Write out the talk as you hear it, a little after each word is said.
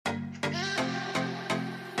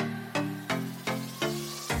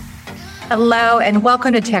Hello, and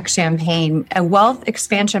welcome to Tech Champagne, a wealth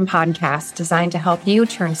expansion podcast designed to help you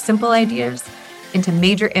turn simple ideas into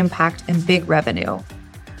major impact and big revenue.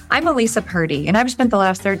 I'm Elisa Purdy, and I've spent the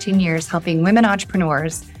last 13 years helping women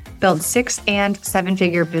entrepreneurs build 6- and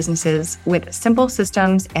 7-figure businesses with simple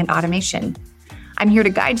systems and automation. I'm here to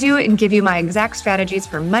guide you and give you my exact strategies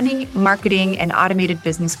for money, marketing, and automated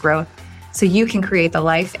business growth so you can create the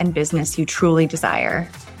life and business you truly desire.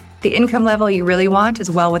 The income level you really want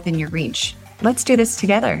is well within your reach. Let's do this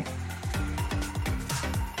together.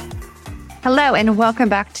 Hello, and welcome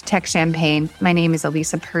back to Tech Champagne. My name is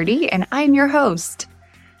Elisa Purdy, and I'm your host.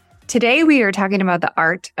 Today, we are talking about the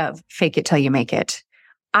art of fake it till you make it.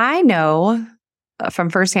 I know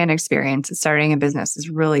from firsthand experience that starting a business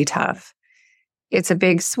is really tough. It's a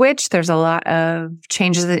big switch. There's a lot of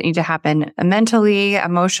changes that need to happen mentally,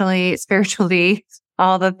 emotionally, spiritually,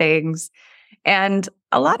 all the things. And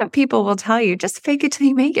a lot of people will tell you, just fake it till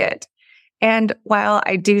you make it. And while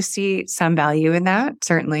I do see some value in that,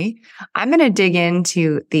 certainly, I'm going to dig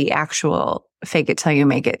into the actual fake it till you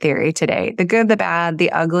make it theory today. The good, the bad,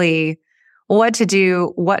 the ugly, what to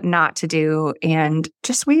do, what not to do, and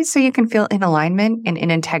just ways so you can feel in alignment and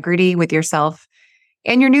in integrity with yourself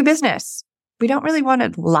and your new business. We don't really want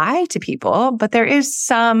to lie to people, but there is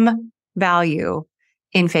some value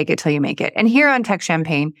in fake it till you make it. And here on Tech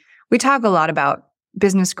Champagne, we talk a lot about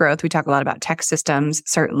business growth. We talk a lot about tech systems,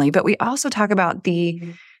 certainly, but we also talk about the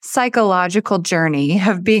psychological journey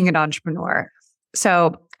of being an entrepreneur.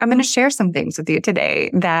 So I'm going to share some things with you today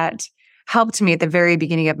that helped me at the very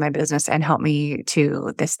beginning of my business and helped me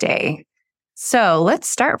to this day. So let's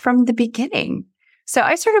start from the beginning. So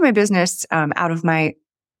I started my business out of my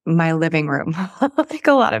living room, like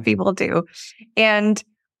a lot of people do. And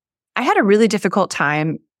I had a really difficult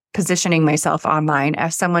time positioning myself online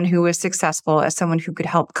as someone who was successful, as someone who could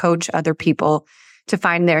help coach other people to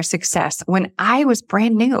find their success when I was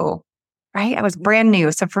brand new, right? I was brand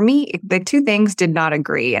new. So for me, the two things did not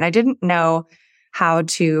agree. And I didn't know how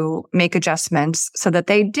to make adjustments so that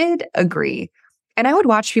they did agree. And I would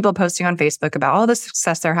watch people posting on Facebook about all the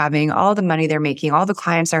success they're having, all the money they're making, all the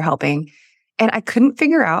clients they're helping. And I couldn't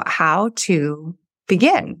figure out how to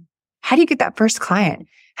begin. How do you get that first client?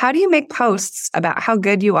 How do you make posts about how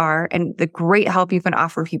good you are and the great help you can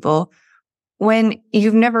offer people when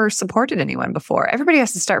you've never supported anyone before? Everybody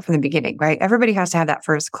has to start from the beginning, right? Everybody has to have that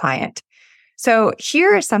first client. So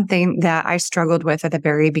here is something that I struggled with at the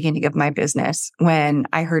very beginning of my business when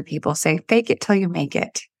I heard people say, fake it till you make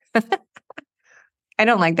it. I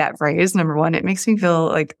don't like that phrase, number one. It makes me feel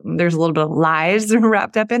like there's a little bit of lies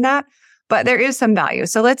wrapped up in that. But there is some value.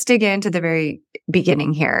 So let's dig into the very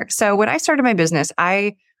beginning here. So when I started my business,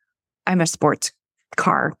 I'm a sports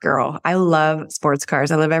car girl. I love sports cars.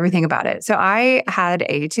 I love everything about it. So I had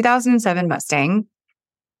a 2007 Mustang,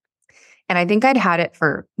 and I think I'd had it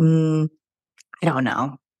for, I don't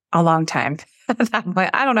know, a long time. At that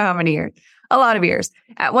point, I don't know how many years, a lot of years.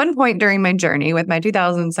 At one point during my journey with my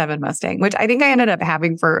 2007 Mustang, which I think I ended up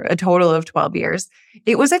having for a total of 12 years,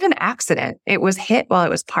 it was in an accident. It was hit while it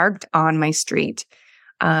was parked on my street.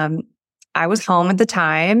 I was home at the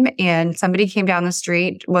time and somebody came down the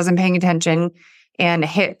street, wasn't paying attention, and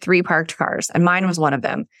hit 3 parked cars. And mine was one of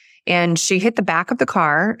them. And she hit the back of the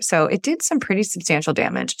car. So it did some pretty substantial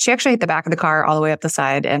damage. She actually hit the back of the car all the way up the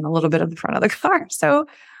side and a little bit of the front of the car. So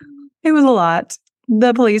it was a lot.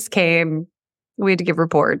 The police came. We had to give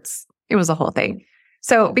reports. It was a whole thing.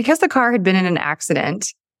 So because the car had been in an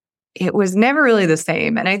accident, it was never really the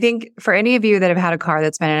same. And I think for any of you that have had a car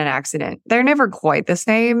that's been in an accident, they're never quite the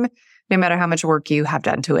same, no matter how much work you have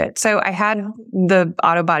done to it. So I had the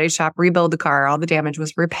auto body shop rebuild the car. All the damage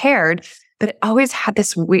was repaired, but it always had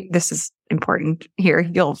this this is important here.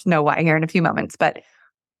 You'll know why here in a few moments, but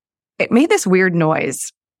it made this weird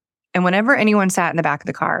noise. And whenever anyone sat in the back of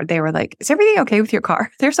the car, they were like, is everything okay with your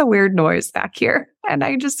car? There's a weird noise back here. And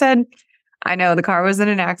I just said, I know the car was in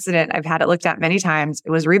an accident. I've had it looked at many times.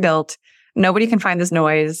 It was rebuilt. Nobody can find this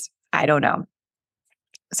noise. I don't know.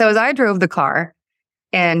 So as I drove the car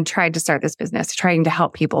and tried to start this business, trying to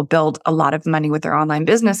help people build a lot of money with their online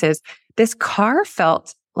businesses, this car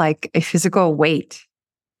felt like a physical weight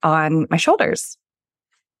on my shoulders.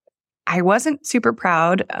 I wasn't super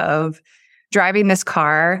proud of driving this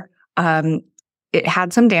car. It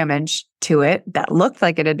had some damage to it that looked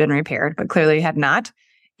like it had been repaired, but clearly had not.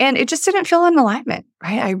 And it just didn't feel in alignment,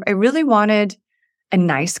 right? I really wanted a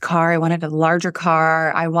nice car. I wanted a larger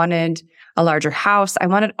car. I wanted a larger house. I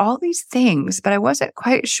wanted all these things, but I wasn't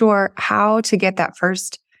quite sure how to get that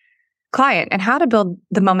first client and how to build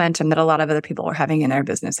the momentum that a lot of other people were having in their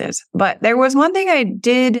businesses. But there was one thing I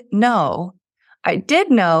did know. I did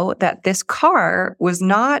know that this car was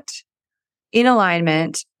not in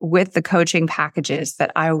alignment with the coaching packages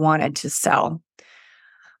that I wanted to sell.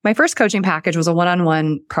 My first coaching package was a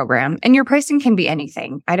one-on-one program, and your pricing can be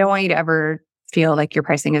anything. I don't want you to ever feel like your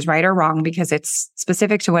pricing is right or wrong because it's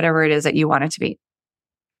specific to whatever it is that you want it to be.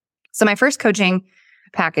 So my first coaching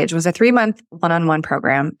package was a 3-month one-on-one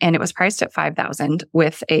program, and it was priced at $5,000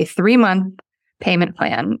 with a 3-month payment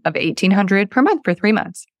plan of $1,800 per month for 3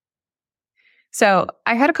 months. So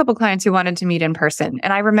I had a couple clients who wanted to meet in person.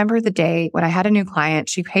 And I remember the day when I had a new client,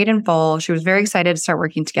 she paid in full. She was very excited to start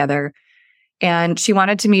working together. And she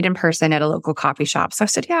wanted to meet in person at a local coffee shop. So I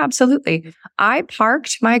said, yeah, absolutely. I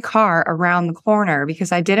parked my car around the corner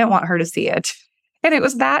because I didn't want her to see it. And it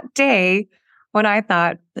was that day when I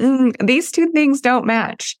thought, these two things don't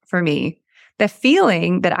match for me. The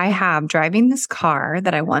feeling that I have driving this car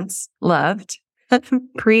that I once loved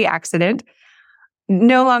pre-accident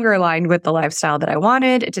no longer aligned with the lifestyle that I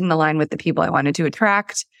wanted. It didn't align with the people I wanted to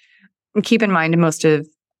attract. And keep in mind, most of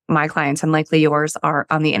my clients, and likely yours, are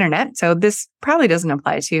on the internet. So this probably doesn't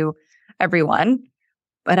apply to everyone.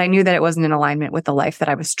 But I knew that it wasn't in alignment with the life that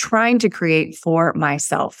I was trying to create for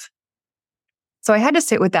myself. So I had to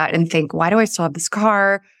sit with that and think, why do I still have this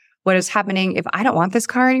car? What is happening if I don't want this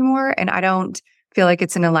car anymore and I don't feel like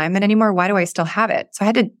it's in alignment anymore? Why do I still have it? So I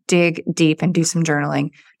had to dig deep and do some journaling.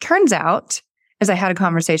 Turns out, as I had a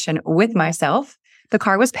conversation with myself, the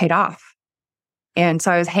car was paid off. And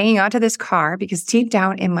so I was hanging on to this car because deep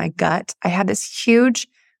down in my gut, I had this huge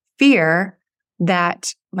fear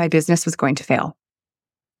that my business was going to fail.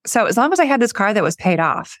 So as long as I had this car that was paid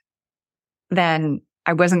off, then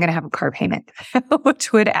I wasn't going to have a car payment,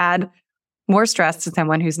 which would add more stress to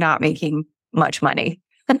someone who's not making much money.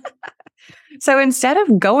 So instead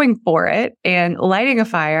of going for it and lighting a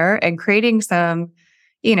fire and creating some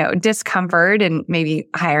discomfort and maybe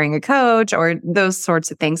hiring a coach or those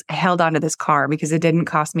sorts of things, I held onto this car because it didn't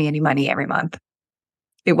cost me any money every month.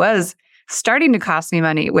 It was starting to cost me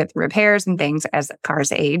money with repairs and things as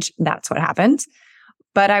cars age. That's what happens.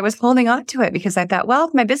 But I was holding on to it because I thought, well,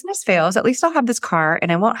 if my business fails, at least I'll have this car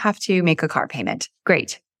and I won't have to make a car payment.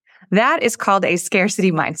 Great. That is called a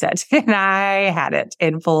scarcity mindset. And I had it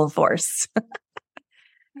in full force.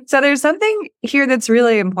 So there's something here that's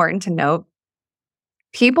really important to note.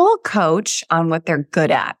 People coach on what they're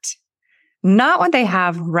good at, not what they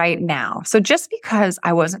have right now. So just because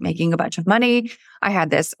I wasn't making a bunch of money, I had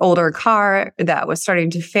this older car that was starting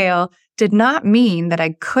to fail, did not mean that I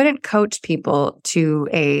couldn't coach people to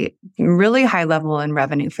a really high level in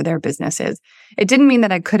revenue for their businesses. It didn't mean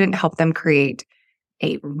that I couldn't help them create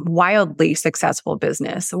a wildly successful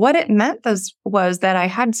business. What it meant was that I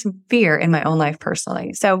had some fear in my own life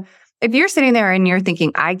personally. So if you're sitting there and you're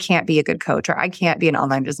thinking, I can't be a good coach, or I can't be an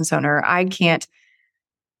online business owner, or I can't,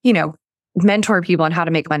 mentor people on how to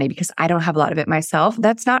make money because I don't have a lot of it myself,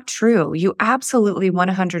 that's not true. You absolutely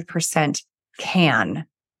 100% can.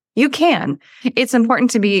 You can. It's important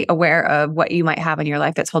to be aware of what you might have in your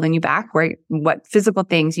life that's holding you back, what physical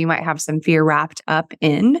things you might have some fear wrapped up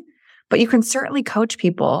in. But you can certainly coach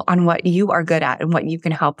people on what you are good at and what you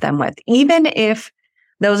can help them with, even if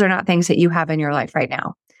those are not things that you have in your life right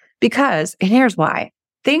now. Because, and here's why,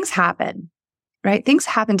 things happen, right? Things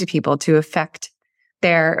happen to people to affect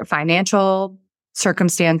their financial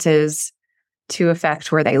circumstances, to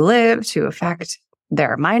affect where they live, to affect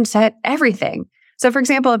their mindset, everything. So for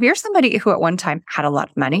example, if you're somebody who at one time had a lot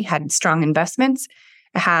of money, had strong investments,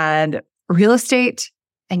 had real estate,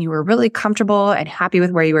 and you were really comfortable and happy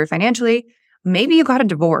with where you were financially, maybe you got a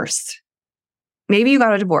divorce. Maybe you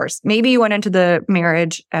went into the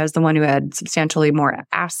marriage as the one who had substantially more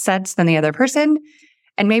assets than the other person.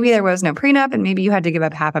 And maybe there was no prenup, and maybe you had to give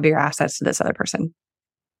up half of your assets to this other person.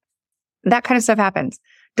 That kind of stuff happens.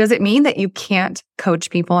 Does it mean that you can't coach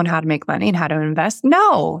people on how to make money and how to invest?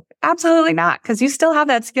 No, absolutely not, because you still have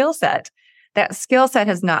that skill set. That skill set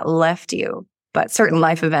has not left you, but certain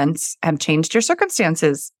life events have changed your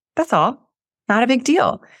circumstances. That's all. Not a big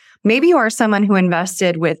deal. Maybe you are someone who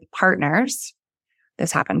invested with partners.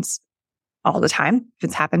 This happens all the time. If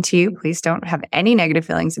it's happened to you, please don't have any negative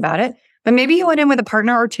feelings about it. But maybe you went in with a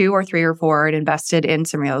partner or two or three or four and invested in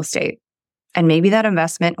some real estate. And maybe that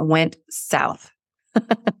investment went south.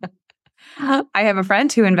 I have a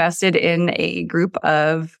friend who invested in a group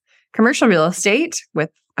of commercial real estate with,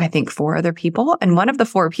 I think, 4 other people. And one of the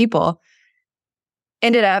 4 people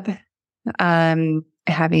ended up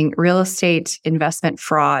having real estate investment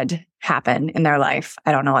fraud happen in their life.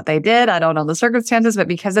 I don't know what they did. I don't know the circumstances, but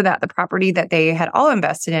because of that, the property that they had all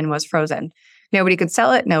invested in was frozen. Nobody could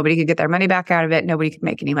sell it. Nobody could get their money back out of it. Nobody could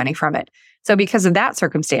make any money from it. So because of that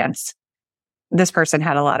circumstance, this person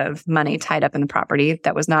had a lot of money tied up in the property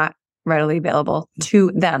that was not readily available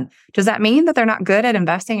to them. Does that mean that they're not good at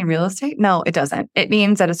investing in real estate? No, it doesn't. It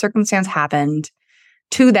means that a circumstance happened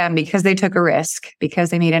to them because they took a risk, because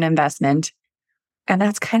they made an investment. And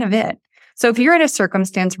that's kind of it. So if you're in a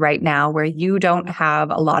circumstance right now where you don't have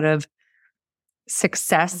a lot of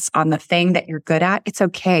success on the thing that you're good at, it's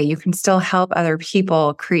okay. You can still help other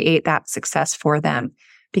people create that success for them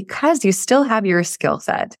because you still have your skill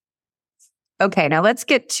set. Okay, now let's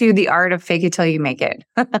get to the art of fake it till you make it.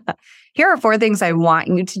 Here are 4 things I want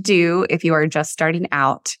you to do if you are just starting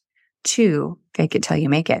out to fake it till you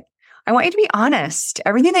make it. I want you to be honest.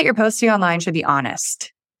 Everything that you're posting online should be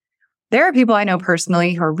honest. There are people I know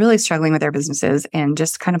personally who are really struggling with their businesses and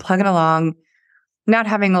just kind of plugging along, not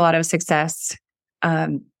having a lot of success.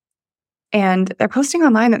 And they're posting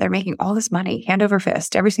online that they're making all this money hand over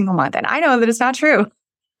fist every single month. And I know that it's not true.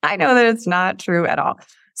 I know that it's not true at all.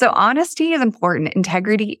 So honesty is important.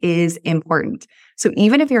 Integrity is important. So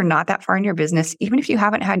even if you're not that far in your business, even if you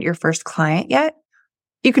haven't had your first client yet,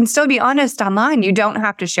 you can still be honest online. You don't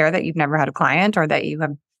have to share that you've never had a client or that you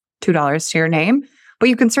have $2 to your name, but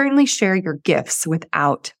you can certainly share your gifts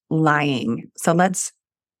without lying. So let's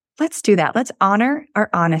do that. Let's honor our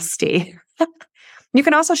honesty. You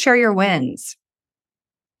can also share your wins.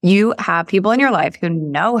 You have people in your life who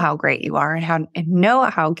know how great you are and know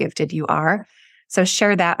how gifted you are. So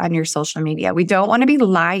share that on your social media. We don't want to be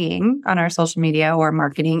lying on our social media or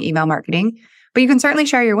marketing, email marketing, but you can certainly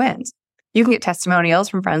share your wins. You can get testimonials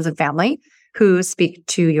from friends and family who speak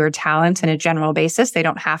to your talent on a general basis. They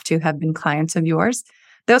don't have to have been clients of yours.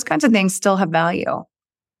 Those kinds of things still have value.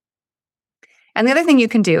 And the other thing you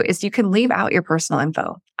can do is you can leave out your personal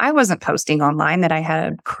info. I wasn't posting online that I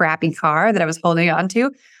had a crappy car that I was holding on to,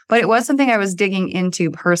 but it was something I was digging into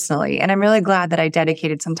personally. And I'm really glad that I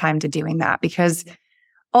dedicated some time to doing that because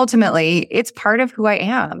ultimately it's part of who I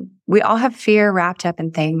am. We all have fear wrapped up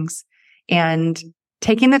in things, and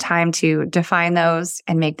taking the time to define those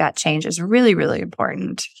and make that change is really, really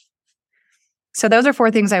important. So those are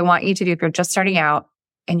 4 things I want you to do if you're just starting out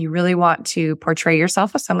and you really want to portray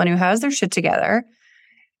yourself as someone who has their shit together,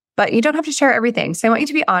 but you don't have to share everything. So I want you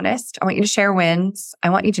to be honest. I want you to share wins. I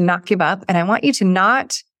want you to not give up. And I want you to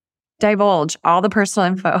not divulge all the personal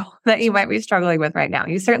info that you might be struggling with right now.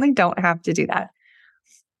 You certainly don't have to do that.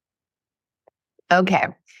 Okay.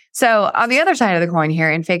 So on the other side of the coin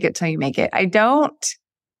here, and fake it till you make it,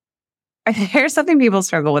 here's something people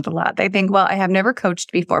struggle with a lot. They think, well, I have never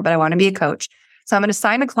coached before, but I want to be a coach. So I'm going to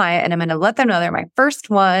sign a client and I'm going to let them know they're my first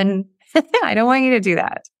one. I don't want you to do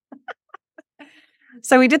that.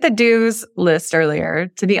 So we did the do's list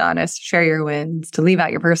earlier. To be honest, share your wins, to leave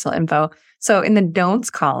out your personal info. So in the don'ts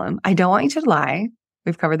column, I don't want you to lie.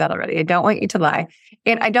 We've covered that already. I don't want you to lie.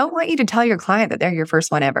 And I don't want you to tell your client that they're your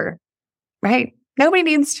first one ever, right? Nobody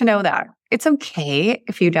needs to know that. It's okay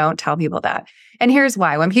if you don't tell people that. And here's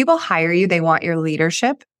why. When people hire you, they want your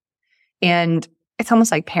leadership. And it's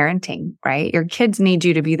almost like parenting, right? Your kids need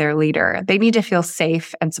you to be their leader. They need to feel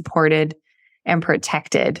safe and supported and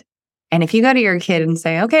protected. And if you go to your kid and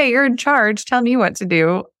say, okay, you're in charge, tell me what to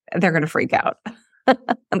do, they're going to freak out.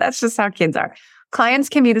 And that's just how kids are. Clients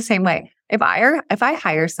can be the same way. If I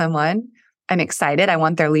hire someone, I'm excited. I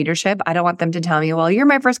want their leadership. I don't want them to tell me, well, you're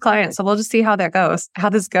my first client, so we'll just see how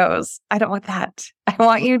this goes. I don't want that. I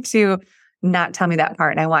want you to not tell me that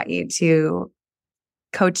part. And I want you to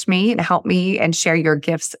coach me and help me and share your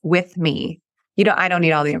gifts with me. I don't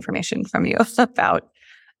need all the information from you about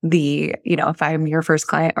if I'm your first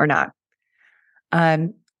client or not.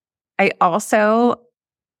 I also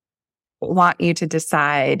want you to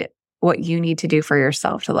decide what you need to do for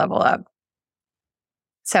yourself to level up.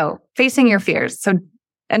 So facing your fears. So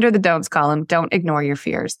under the don'ts column, don't ignore your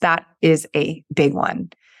fears. That is a big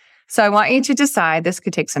one. So I want you to decide, this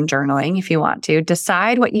could take some journaling if you want to,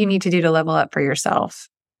 decide what you need to do to level up for yourself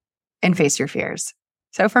and face your fears.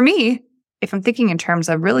 So for me, if I'm thinking in terms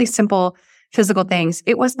of really simple physical things,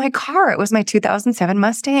 it was my car. It was my 2007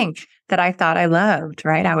 Mustang that I thought I loved,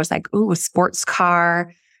 right? I was like, ooh, a sports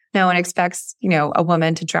car. No one expects, a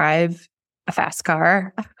woman to drive a fast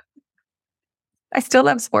car. I still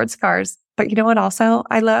love sports cars, but you know what also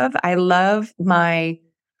I love? I love my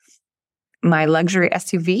luxury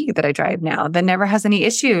SUV that I drive now that never has any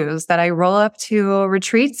issues, that I roll up to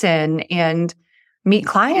retreats in and meet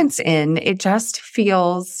clients in. It just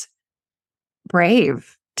feels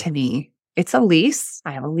brave to me. It's a lease.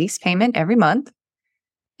 I have a lease payment every month,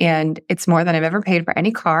 and it's more than I've ever paid for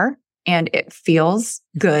any car. And it feels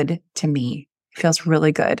good to me. It feels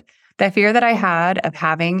really good. The fear that I had of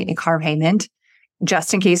having a car payment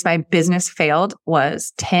just in case my business failed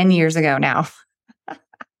was 10 years ago now.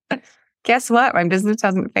 guess what? My business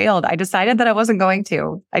hasn't failed. I decided that I wasn't going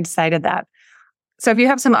to. I decided that. So if you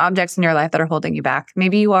have some objects in your life that are holding you back,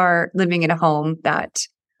 maybe you are living in a home that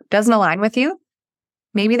doesn't align with you.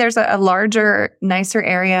 Maybe there's a larger, nicer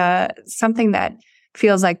area, something that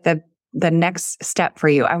feels like the next step for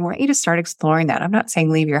you. I want you to start exploring that. I'm not saying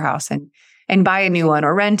leave your house and buy a new one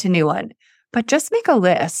or rent a new one, but just make a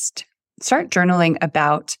list. Start journaling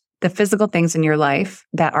about the physical things in your life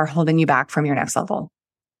that are holding you back from your next level.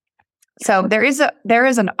 So there is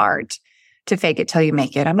an art to fake it till you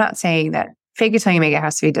make it. I'm not saying that fake it till you make it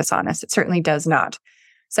has to be dishonest. It certainly does not.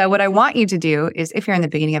 So what I want you to do is, if you're in the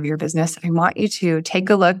beginning of your business, I want you to take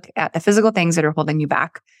a look at the physical things that are holding you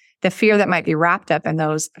back, the fear that might be wrapped up in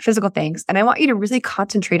those physical things. And I want you to really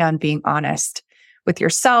concentrate on being honest with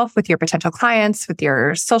yourself, with your potential clients, with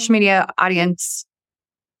your social media audience,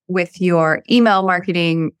 with your email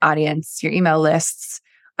marketing audience, your email lists.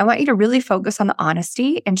 I want you to really focus on the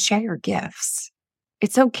honesty and share your gifts.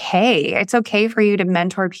 It's okay. It's okay for you to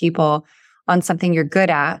mentor people on something you're good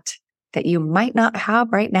at that you might not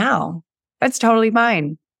have right now. That's totally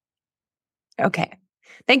fine. Okay.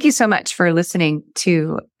 Thank you so much for listening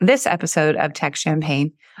to this episode of Tech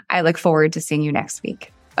Champagne. I look forward to seeing you next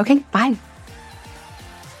week. Okay, bye.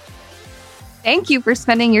 Thank you for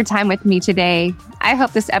spending your time with me today. I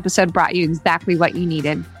hope this episode brought you exactly what you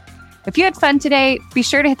needed. If you had fun today, be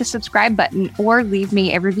sure to hit the subscribe button or leave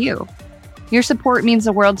me a review. Your support means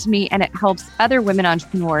the world to me, and it helps other women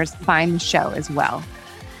entrepreneurs find the show as well.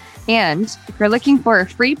 And if you're looking for a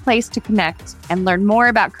free place to connect and learn more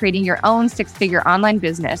about creating your own six-figure online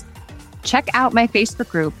business, check out my Facebook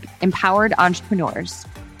group, Empowered Entrepreneurs.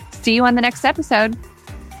 See you on the next episode.